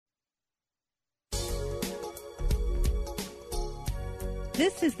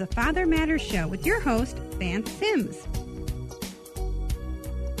This is the Father Matters Show with your host, Vance Sims.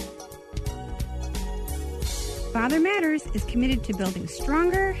 Father Matters is committed to building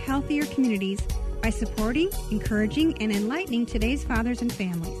stronger, healthier communities by supporting, encouraging, and enlightening today's fathers and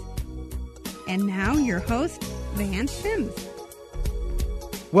families. And now, your host, Vance Sims.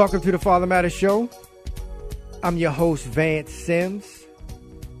 Welcome to the Father Matters Show. I'm your host, Vance Sims.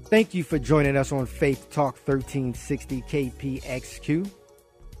 Thank you for joining us on Faith Talk 1360 KPXQ.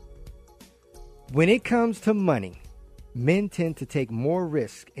 When it comes to money, men tend to take more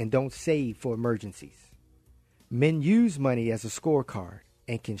risk and don't save for emergencies. Men use money as a scorecard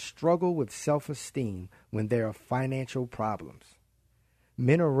and can struggle with self-esteem when there are financial problems.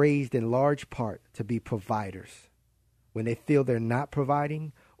 Men are raised in large part to be providers. When they feel they're not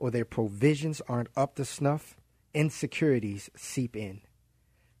providing or their provisions aren't up to snuff, insecurities seep in.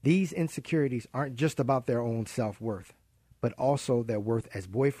 These insecurities aren't just about their own self-worth, but also their worth as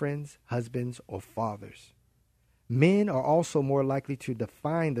boyfriends, husbands, or fathers. Men are also more likely to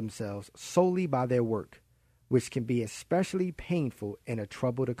define themselves solely by their work, which can be especially painful in a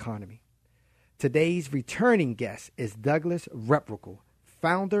troubled economy. Today's returning guest is Douglas Reprickle,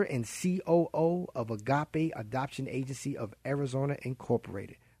 founder and COO of Agape Adoption Agency of Arizona,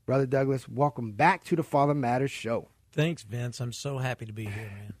 Incorporated. Brother Douglas, welcome back to the Father Matters Show. Thanks, Vince. I'm so happy to be here,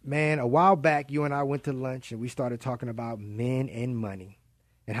 man. Man, a while back, you and I went to lunch and we started talking about men and money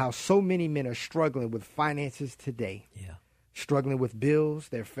and how so many men are struggling with finances today. Yeah. Struggling with bills,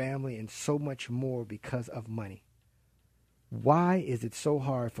 their family, and so much more because of money. Why is it so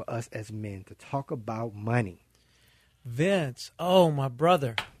hard for us as men to talk about money? Vince, oh, my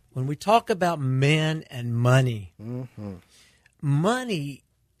brother, when we talk about men and money, money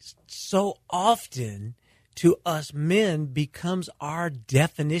so often to us men becomes our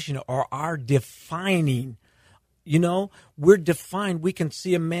definition or our defining. You know, we're defined. We can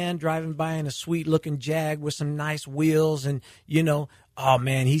see a man driving by in a sweet-looking Jag with some nice wheels and, you know, oh,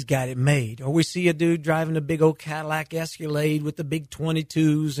 man, he's got it made. Or we see a dude driving a big old Cadillac Escalade with the big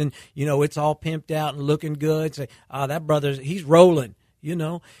 22s and, you know, it's all pimped out and looking good. Say, oh, that brother, he's rolling, you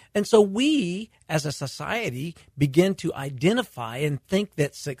know. And so we, as a society, begin to identify and think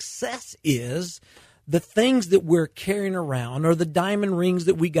that success is the things that we're carrying around or the diamond rings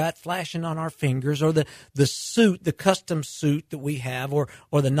that we got flashing on our fingers or the suit, the custom suit that we have or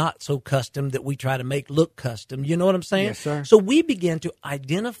the not so custom that we try to make look custom. You know what I'm saying? Yes, sir. So we begin to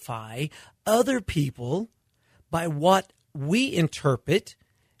identify other people by what we interpret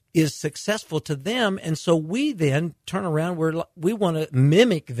is successful to them, and so we then turn around. We want to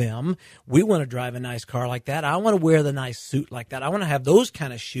mimic them. We want to drive a nice car like that. I want to wear the nice suit like that. I want to have those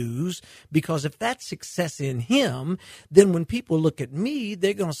kind of shoes because if that's success in him, then when people look at me,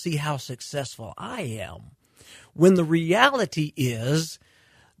 they're going to see how successful I am. When the reality is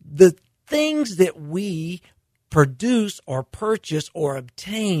the things that we produce or purchase or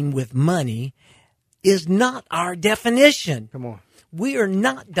obtain with money is not our definition. Come on. We are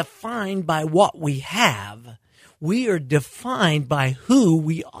not defined by what we have. We are defined by who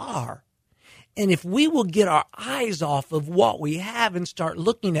we are. And if we will get our eyes off of what we have and start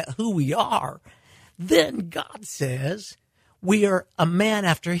looking at who we are, then God says we are a man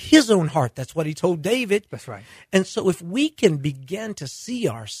after his own heart. That's what he told David. That's right. And so if we can begin to see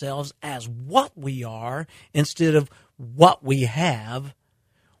ourselves as what we are instead of what we have,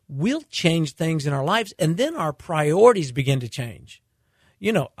 we'll change things in our lives, and then our priorities begin to change.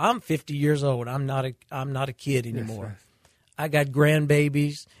 You know, I'm 50 years old. I'm not a kid anymore. Yes, I got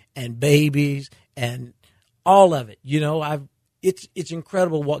grandbabies and babies and all of it. You know, it's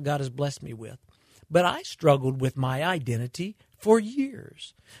incredible what God has blessed me with. But I struggled with my identity for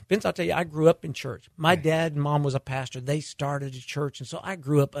years. Vince, I'll tell you, I grew up in church. My dad and mom was a pastor. They started a church, and so I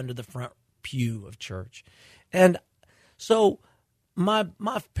grew up under the front pew of church. And so my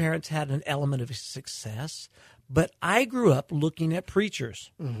parents had an element of success, but I grew up looking at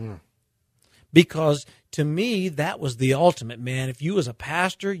preachers because to me that was the ultimate, man. If you was a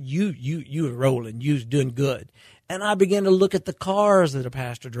pastor, you were rolling, you was doing good. And I began to look at the cars that a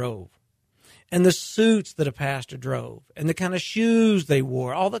pastor drove, and the suits that a pastor drove, and the kind of shoes they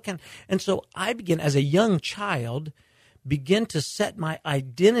wore, all the kind. And so I began as a young child, begin to set my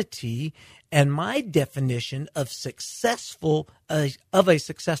identity and my definition of successful of a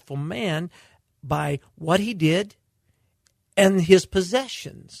successful man by what he did and his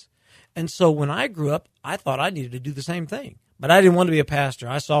possessions. And so when I grew up, I thought I needed to do the same thing. But I didn't want to be a pastor.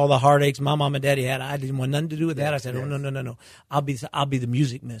 I saw the heartaches my mom and daddy had. I didn't want nothing to do with that. I said, oh, no. I'll be the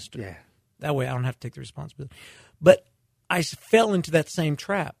music minister. Yeah. That way I don't have to take the responsibility. But I fell into that same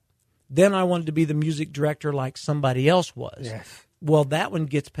trap. Then I wanted to be the music director like somebody else was. Yes. well, that one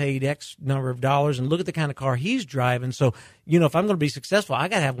gets paid X number of dollars, and look at the kind of car he's driving. So, if I'm going to be successful, I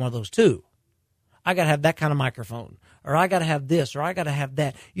got to have one of those too. I got to have that kind of microphone, or I got to have this, or I got to have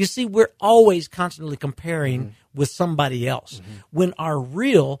that. You see, we're always constantly comparing with somebody else when our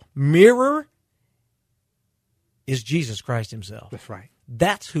real mirror is Jesus Christ himself. That's right.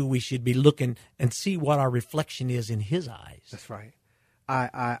 That's who we should be looking and see what our reflection is in his eyes. That's right.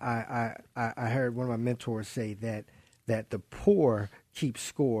 I heard one of my mentors say that the poor keep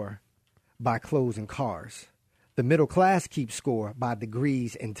score by clothes and cars. The middle class keep score by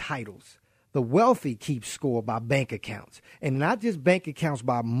degrees and titles. The wealthy keep score by bank accounts, and not just bank accounts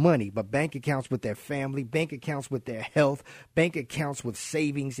by money, but bank accounts with their family, bank accounts with their health, bank accounts with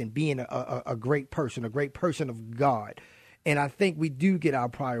savings and being a great person of God. And I think we do get our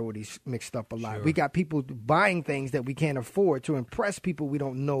priorities mixed up a lot. Sure. We got people buying things that we can't afford to impress people we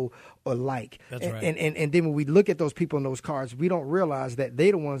don't know or like. That's right. And then when we look at those people in those cars, we don't realize that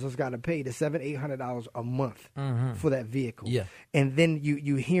they're the ones that's got to pay the $700-800 a month for that vehicle. Yeah. And then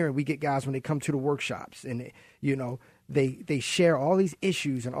you hear, we get guys when they come to the workshops, and they share all these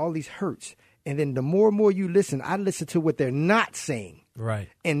issues and all these hurts. And then the more and more you listen, I listen to what they're not saying. Right.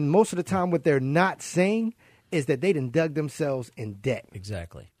 And most of the time, what they're not saying is that they done dug themselves in debt.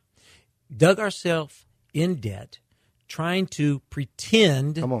 Exactly. Dug ourselves in debt, trying to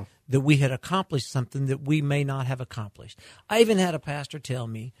pretend that we had accomplished something that we may not have accomplished. I even had a pastor tell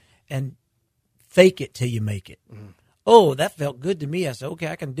me, and fake it till you make it. Oh, that felt good to me. I said, okay,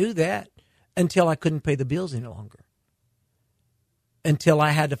 I can do that, until I couldn't pay the bills any longer. Until I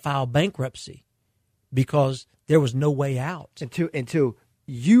had to file bankruptcy because there was no way out. Until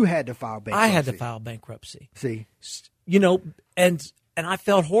you had to file bankruptcy. I had to file bankruptcy. See? And I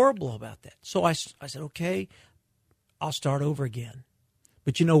felt horrible about that. So I said, okay, I'll start over again.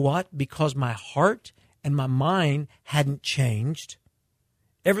 But you know what? Because my heart and my mind hadn't changed,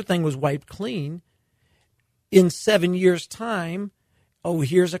 everything was wiped clean. In 7 years' time,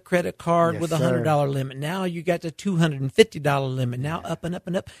 here's a credit card with a $100 limit. Now you got the $250 limit. Now up and up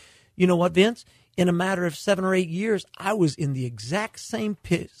and up. You know what, Vince? In a matter of 7 or 8 years, I was in the exact same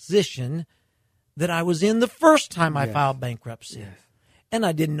position that I was in the first time I filed bankruptcy. Yes. And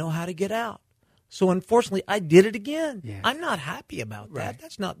I didn't know how to get out. So unfortunately, I did it again. Yes. I'm not happy about that. Right.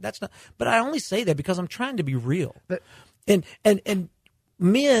 That's not. But I only say that because I'm trying to be real. But, and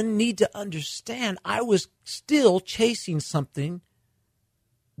men need to understand I was still chasing something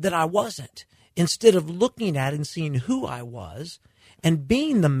that I wasn't, instead of looking at and seeing who I was and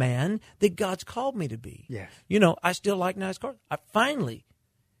being the man that God's called me to be. Yes. I still like nice cars. I finally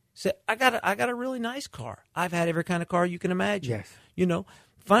said, I got a really nice car. I've had every kind of car you can imagine. Yes.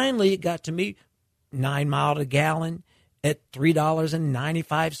 Finally it got to me 9 miles a gallon at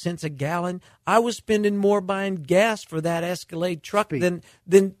 $3.95 a gallon. I was spending more buying gas for that Escalade truck than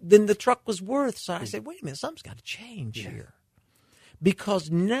the truck was worth. So I said, wait a minute, something's got to change here. Because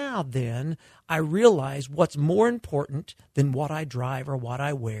now then I realize what's more important than what I drive or what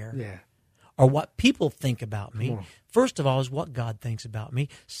I wear or what people think about me. First of all is what God thinks about me.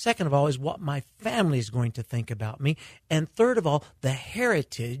 Second of all is what my family is going to think about me. And third of all, the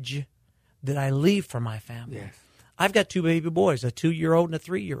heritage that I leave for my family. Yes. I've got 2 baby boys, a 2-year-old and a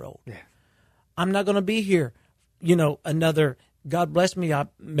 3-year-old. Yes. I'm not going to be here, another, God bless me, I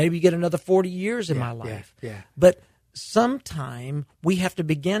maybe get another 40 years in my life. But sometime we have to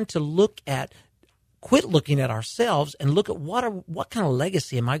begin to quit looking at ourselves and look at what kind of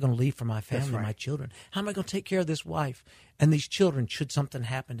legacy am I going to leave for my family, my children? How am I going to take care of this wife and these children should something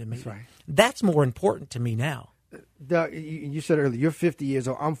happen to me? That's right. That's more important to me now. Doug, you said earlier, you're 50 years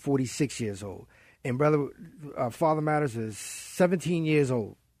old. I'm 46 years old. And brother, Father Matters is 17 years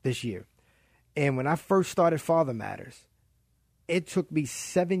old this year. And when I first started Father Matters, it took me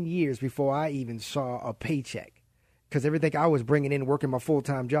 7 years before I even saw a paycheck. Because everything I was bringing in, working my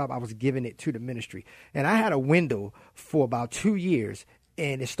full-time job, I was giving it to the ministry. And I had a window for about 2 years,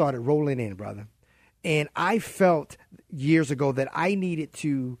 and it started rolling in, brother. And I felt years ago that I needed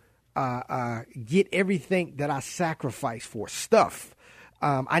to get everything that I sacrificed for. Stuff.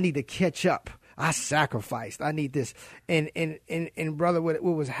 I need to catch up. I sacrificed. I need this. And brother, what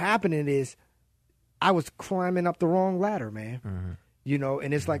was happening is I was climbing up the wrong ladder, man. Mm-hmm.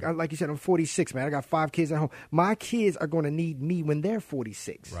 And it's like you said, I'm 46, man. I got 5 kids at home. My kids are going to need me when they're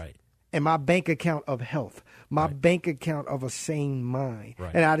 46. Right. And my bank account of health, my bank account of a sane mind.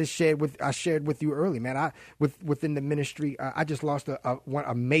 Right. And I shared with you earlier, man. Within the ministry, I just lost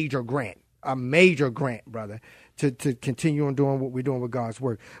a major grant, brother, to continue on doing what we're doing with God's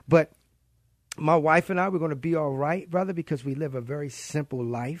word. But my wife and I, we're going to be all right, brother, because we live a very simple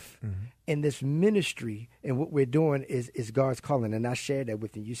life. Mm-hmm. And this ministry and what we're doing is God's calling. And I shared that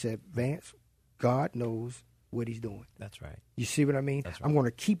with you. You said, Vance, God knows what he's doing. That's right. You see what I mean? That's right. I'm going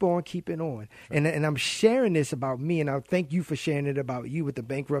to keep on keeping on. Right. And I'm sharing this about me, and I thank you for sharing it about you with the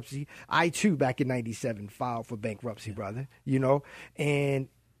bankruptcy. I, too, back in 97, filed for bankruptcy, brother, you know, and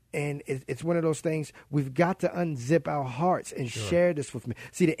it's one of those things, we've got to unzip our hearts and share this with me.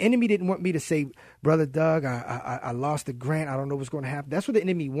 See, the enemy didn't want me to say, Brother Doug, I lost the grant. I don't know what's going to happen. That's what the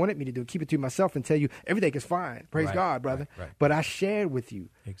enemy wanted me to do, keep it to myself and tell you everything is fine. Praise God, brother. Right. But I shared with you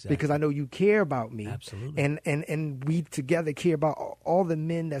because I know you care about me. Absolutely. And we together care about all the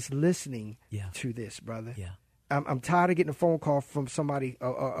men that's listening to this, brother. Yeah. I'm tired of getting a phone call from somebody,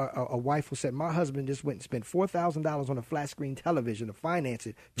 a wife who said, my husband just went and spent $4,000 on a flat screen television to finance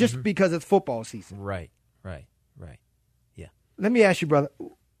it just because it's football season. Right. Yeah. Let me ask you, brother,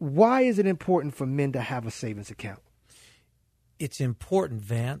 why is it important for men to have a savings account? It's important,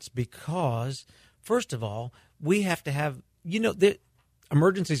 Vance, because, first of all, we have to have, the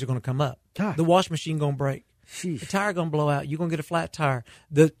emergencies are going to come up. God. The washing machine going to break. Sheesh. The tire going to blow out. You're going to get a flat tire.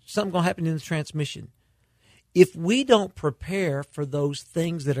 Something going to happen in the transmission. If we don't prepare for those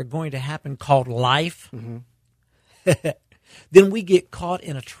things that are going to happen called life, then we get caught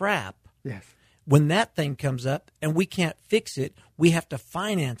in a trap. Yes. When that thing comes up and we can't fix it, we have to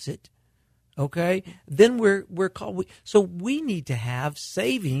finance it. Okay? Then we're called. So we need to have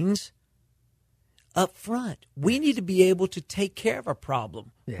savings up front. We need to be able to take care of a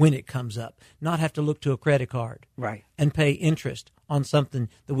problem when it comes up, not have to look to a credit card and pay interest on something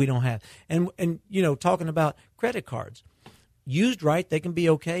that we don't have. And talking about credit cards, used right, they can be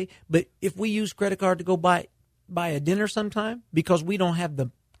okay. But if we use credit card to go buy a dinner sometime because we don't have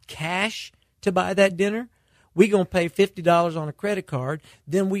the cash to buy that dinner, we're going to pay $50 on a credit card.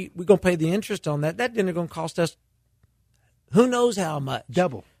 Then we're going to pay the interest on that. That dinner going to cost us who knows how much.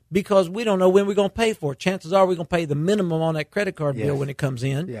 Double. Because we don't know when we're going to pay for it. Chances are we're going to pay the minimum on that credit card bill when it comes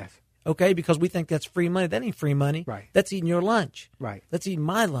in. Yes. Okay, because we think that's free money. That ain't free money. Right. That's eating your lunch. Right. That's eating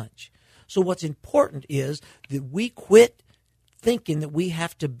my lunch. So what's important is that we quit thinking that we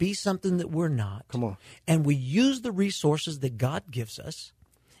have to be something that we're not. Come on. And we use the resources that God gives us,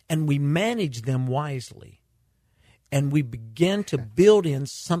 and we manage them wisely. And we begin to build in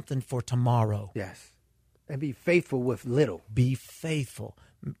something for tomorrow. Yes. And be faithful with little. Be faithful.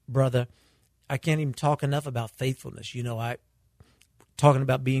 Brother, I can't even talk enough about faithfulness. Talking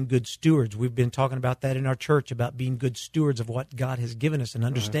about being good stewards. We've been talking about that in our church, about being good stewards of what God has given us and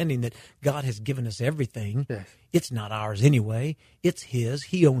understanding that God has given us everything. Yes. It's not ours anyway. It's His.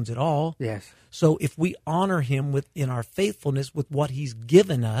 He owns it all. Yes. So if we honor Him in our faithfulness with what He's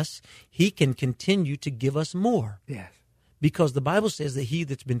given us, He can continue to give us more. Yes. Because the Bible says that he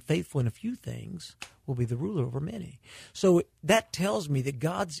that's been faithful in a few things will be the ruler over many. So that tells me that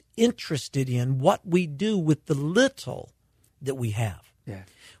God's interested in what we do with the little that we have. Yeah.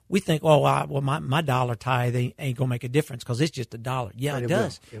 We think, my dollar tithe ain't going to make a difference because it's just $1. Yeah, but it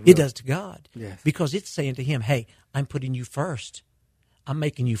does. It does to God. Yes. Because it's saying to Him, hey, I'm putting you first. I'm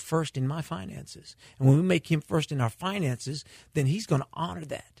making you first in my finances. And when we make Him first in our finances, then He's going to honor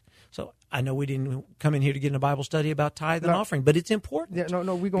that. So I know we didn't come in here to get in a Bible study about tithe and offering, but it's important. Yeah,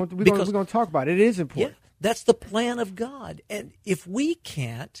 no, we're going to talk about it. It is important. Yeah, that's the plan of God. And if we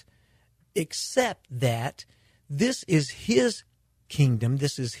can't accept that this is His kingdom,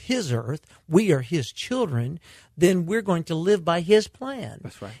 this is His earth, we are His children, then we're going to live by His plan.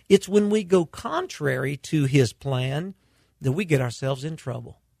 That's right. It's when we go contrary to His plan that we get ourselves in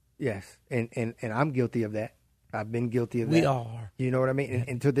trouble. Yes, and I'm guilty of that. I've been guilty of that. We are. You know what I mean? Yeah.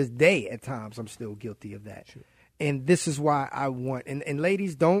 And to this day, at times, I'm still guilty of that. Sure. And this is why I want, and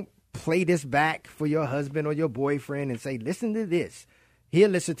ladies, don't play this back for your husband or your boyfriend and say, listen to this. He'll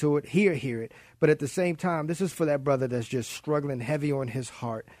listen to it. He'll hear it. But at the same time, this is for that brother that's just struggling heavy on his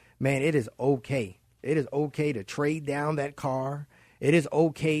heart. Man, it is okay. It is okay to trade down that car. It is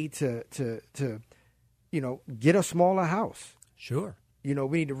okay to get a smaller house. Sure. We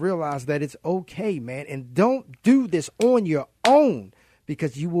need to realize that it's okay, man. And don't do this on your own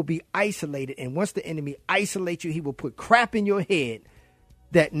because you will be isolated. And once the enemy isolates you, he will put crap in your head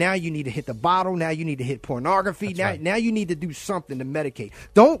that now you need to hit the bottle. Now you need to hit pornography. Now you need to do something to medicate.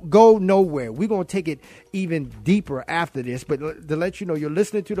 Don't go nowhere. We're going to take it even deeper after this. But to let you know, you're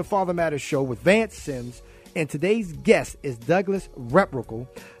listening to the Father Matters Show with Vance Sims. And today's guest is Douglas Reprickle,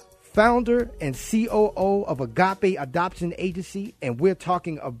 founder and COO of Agape Adoption Agency, and we're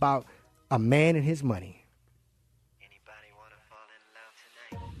talking about a man and his money. Anybody want to fall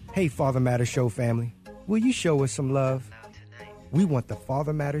in love tonight? Hey, Father Matters Show family, will you show us some love? We want the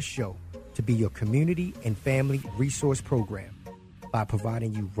Father Matters Show to be your community and family resource program by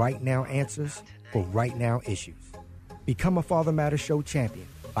providing you right now answers for right now issues. Become a Father Matters Show champion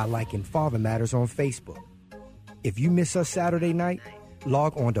by liking Father Matters on Facebook. If you miss us Saturday night,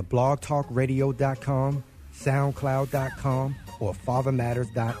 log on to blogtalkradio.com, soundcloud.com, or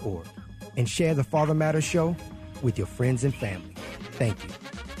fathermatters.org and share the Father Matters Show with your friends and family. Thank you.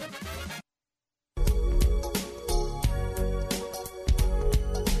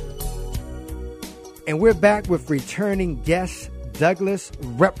 And we're back with returning guest Douglas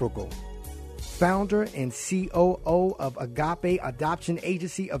Reprogle, founder and COO of Agape Adoption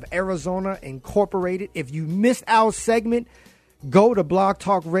Agency of Arizona Incorporated. If you missed our segment, go to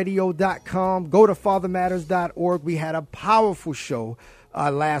blogtalkradio.com, go to fathermatters.org. We had a powerful show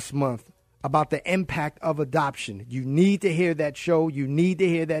last month about the impact of adoption. You need to hear that show. You need to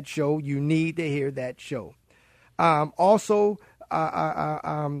hear that show. You need to hear that show. Also,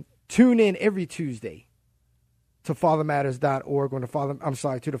 tune in every Tuesday to fathermatters.org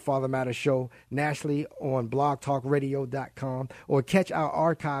to the Father Matters Show nationally on blogtalkradio.com, or catch our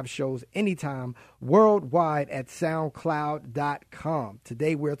archive shows anytime worldwide at soundcloud.com.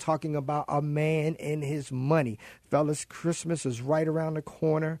 Today we're talking about a man and his money. Fellas, Christmas is right around the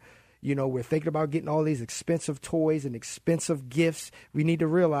corner. You know, we're thinking about getting all these expensive toys and expensive gifts. We need to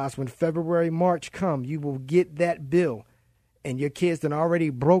realize when February, March come, you will get that bill. And your kids done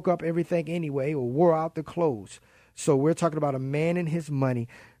already broke up everything anyway or wore out the clothes. So we're talking about a man and his money.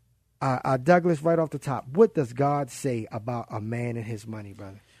 Douglas, right off the top, what does God say about a man and his money,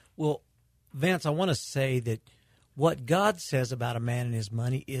 brother? Well, Vance, I want to say that what God says about a man and his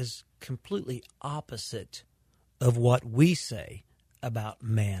money is completely opposite of what we say about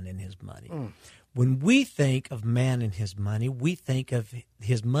man and his money. When we think of man and his money, we think of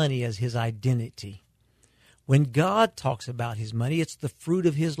his money as his identity. When God talks about his money, it's the fruit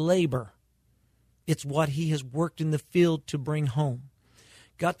of his labor. It's what he has worked in the field to bring home.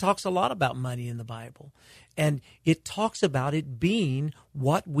 God talks a lot about money in the Bible, and it talks about it being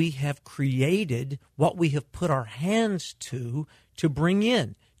what we have created, what we have put our hands to bring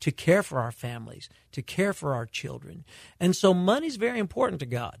in, to care for our families, to care for our children. And so money's very important to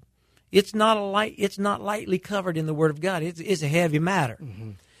God. It's not lightly covered in the Word of God. It's a heavy matter.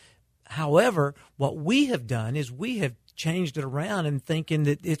 Mm-hmm. However, what we have done is we have changed it around and thinking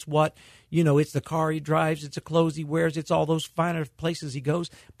that it's what, it's the car he drives, it's the clothes he wears, it's all those finer places he goes.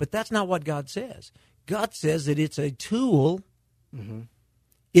 But that's not what God says. God says that it's a tool,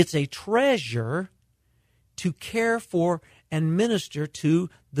 it's a treasure to care for and minister to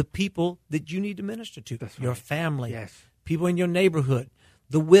the people that you need to minister to. That's your right. family, yes. People in your neighborhood,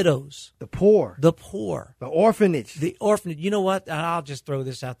 the widows, the poor, the orphanage. You know what? I'll just throw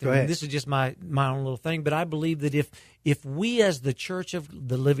this out there. This is just my own little thing, but I believe that if we as the Church of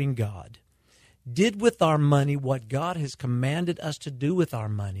the Living God did with our money what God has commanded us to do with our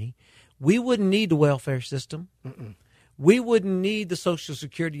money, we wouldn't need the welfare system. We wouldn't need the Social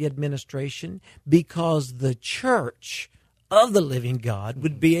Security Administration, because the Church of the Living God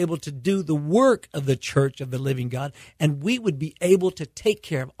would be able to do the work of the Church of the Living God, and we would be able to take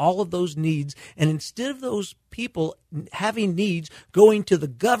care of all of those needs. And instead of those people having needs going to the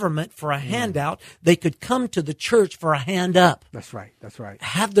government for a handout, they could come to the church for a hand up. That's right.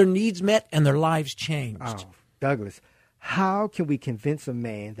 Have their needs met and their lives changed. Oh, Douglas, how can we convince a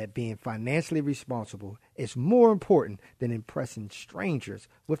man that being financially responsible is more important than impressing strangers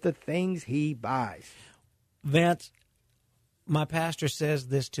with the things he buys? Vance, my pastor says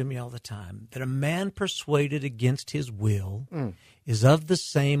this to me all the time, that a man persuaded against his will is of the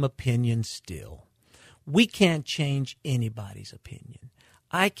same opinion still. We can't change anybody's opinion.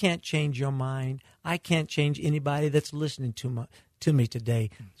 I can't change your mind. I can't change anybody that's listening to me today's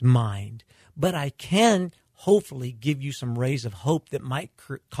mind. But I can hopefully give you some rays of hope that might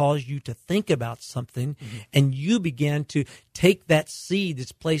cause you to think about something, and you begin to take that seed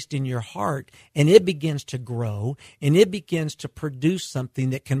that's placed in your heart, and it begins to grow, and it begins to produce something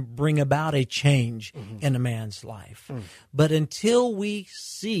that can bring about a change in a man's life. But until we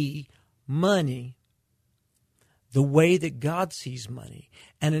see money the way that God sees money,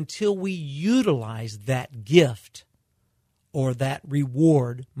 and until we utilize that gift or that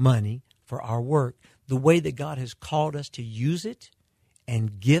reward money for our work the way that God has called us to use it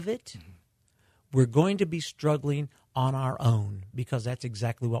and give it, we're going to be struggling on our own, because that's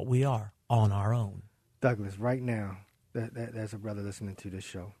exactly what we are, on our own. Douglas, right now, there's a brother listening to this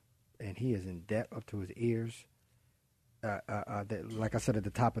show, and he is in debt up to his ears. Like I said at the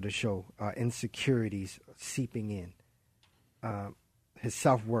top of the show, insecurities seeping in. His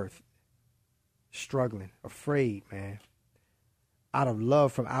self-worth, struggling, afraid, man. out of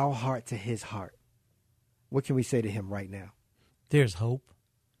love from our heart to his heart. What can we say to him right now? There's hope.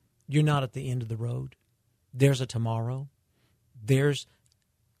 You're not at the end of the road. There's a tomorrow. There's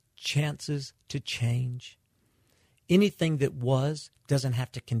chances to change. Anything that was doesn't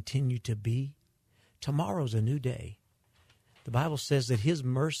have to continue to be. Tomorrow's a new day. The Bible says that his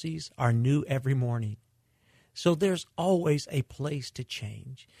mercies are new every morning. So there's always a place to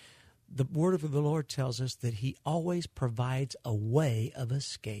change. The word of the Lord tells us that he always provides a way of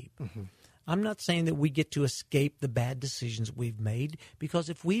escape. Mm-hmm. I'm not saying that we get to escape the bad decisions we've made, because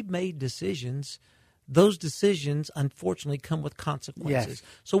if we've made decisions, those decisions unfortunately come with consequences. Yes.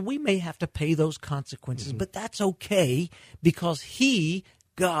 So we may have to pay those consequences, mm-hmm. but that's okay, because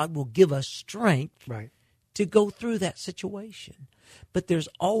God will give us strength to go through that situation. But there's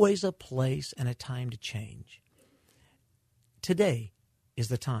always a place and a time to change. Today is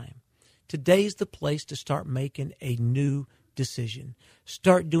the time. Today's the place to start making a new decision.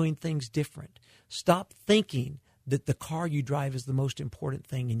 Start doing things different. Stop thinking that the car you drive is the most important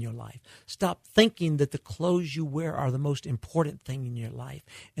thing in your life. Stop thinking that the clothes you wear are the most important thing in your life.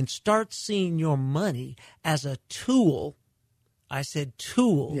 And start seeing your money as a tool. I said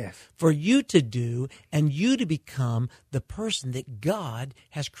tool, yes, for you to do and you to become the person that God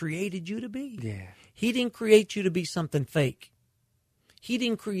has created you to be. Yeah. He didn't create you to be something fake. He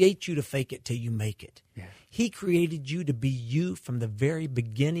didn't create you to fake it till you make it. Yeah. He created you to be you from the very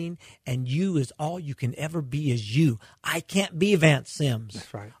beginning, and you is all you can ever be is you. I can't be Vance Sims.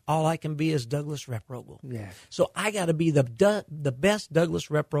 That's right. All I can be is Douglas Reprogel. Yeah. So I got to be the best Douglas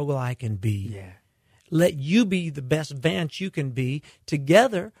Reprogel I can be. Yeah. Let you be the best Vance you can be.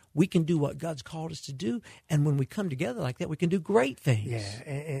 Together, we can do what God's called us to do. And when we come together like that, we can do great things.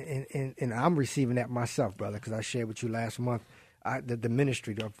 Yeah, and I'm receiving that myself, brother, because I shared with you last month. The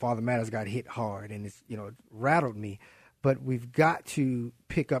ministry, the Father Matters, got hit hard, and it's rattled me. But we've got to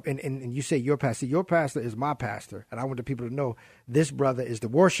pick up, and you say your pastor. Your pastor is my pastor, and I want the people to know this brother is the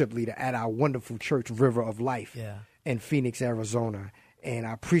worship leader at our wonderful church, River of Life, in Phoenix, Arizona. And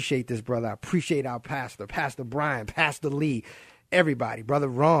I appreciate this brother. I appreciate our pastor, Pastor Brian, Pastor Lee, everybody, Brother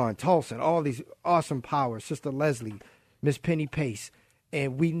Ron, Tolson, all these awesome powers, Sister Leslie, Miss Penny Pace.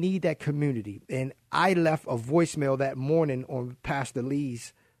 And we need that community. And I left a voicemail that morning on Pastor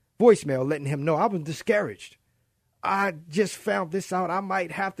Lee's voicemail letting him know I was discouraged. I just found this out. I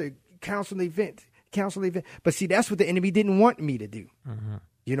might have to counsel an event. But see, that's what the enemy didn't want me to do. Mm-hmm.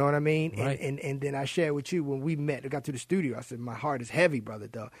 You know what I mean? Right. And then I shared with you when we met, I got to the studio, I said, my heart is heavy, Brother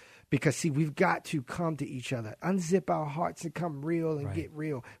Doug. Because, see, we've got to come to each other, unzip our hearts and come real and get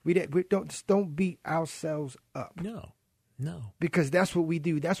real. We don't beat ourselves up. No. Because that's what we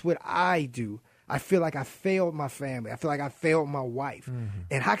do. That's what I do. I feel like I failed my family. I feel like I failed my wife. Mm-hmm.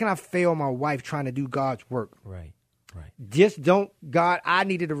 And how can I fail my wife trying to do God's work? Right. I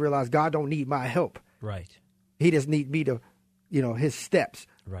needed to realize God don't need my help. Right. He just need me to, his steps.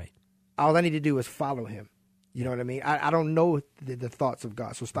 Right. All I need to do is follow him. You know what I mean? I don't know the thoughts of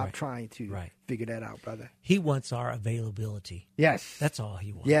God, so stop trying to figure that out, brother. He wants our availability. Yes. That's all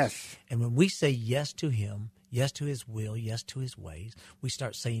he wants. Yes. And when we say yes to him, yes to his will, yes to his ways, we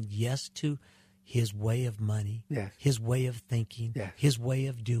start saying yes to his way of money, his way of thinking, his way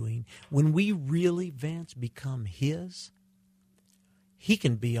of doing. When we really, Vance, become his, he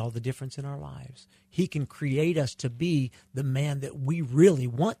can be all the difference in our lives. He can create us to be the man that we really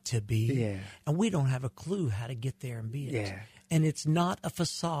want to be. Yeah. And we don't have a clue how to get there and be it. Yeah. And it's not a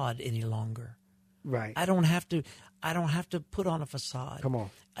facade any longer. Right. I don't have to put on a facade. Come on.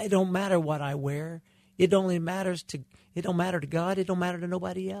 It don't matter what I wear. It don't matter to God. It don't matter to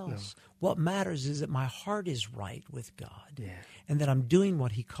nobody else. No. What matters is that my heart is right with God. Yeah. And that I'm doing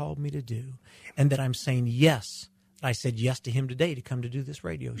what he called me to do. And that I'm saying yes. I said yes to him today to come to do this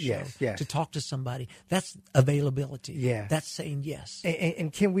radio show, to talk to somebody. That's availability. Yeah. That's saying yes.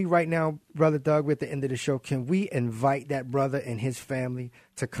 And can we right now, Brother Doug, we're at the end of the show, can we invite that brother and his family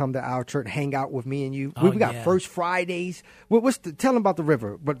to come to our church, hang out with me and you? We got First Fridays. Tell them about the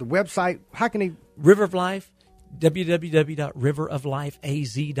River, but the website, how can they? River of Life,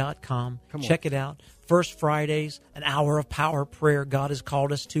 www.riveroflifeaz.com. Check it out. First Fridays, an hour of power prayer God has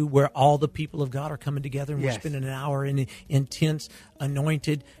called us to, where all the people of God are coming together, and we're spending an hour in intense,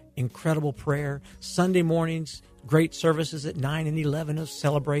 anointed, incredible prayer. Sunday mornings, great services at 9 and 11 of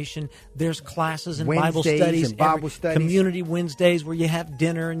celebration. There's classes and Bible studies. Community Wednesdays where you have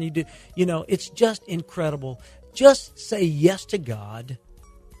dinner and you do, it's just incredible. Just say yes to God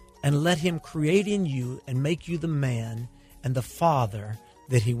and let him create in you and make you the man and the father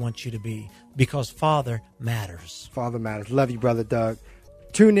that he wants you to be, because Father matters. Father matters. Love you, Brother Doug.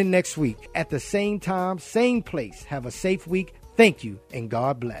 Tune in next week at the same time, same place. Have a safe week. Thank you, and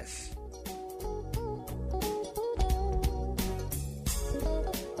God bless.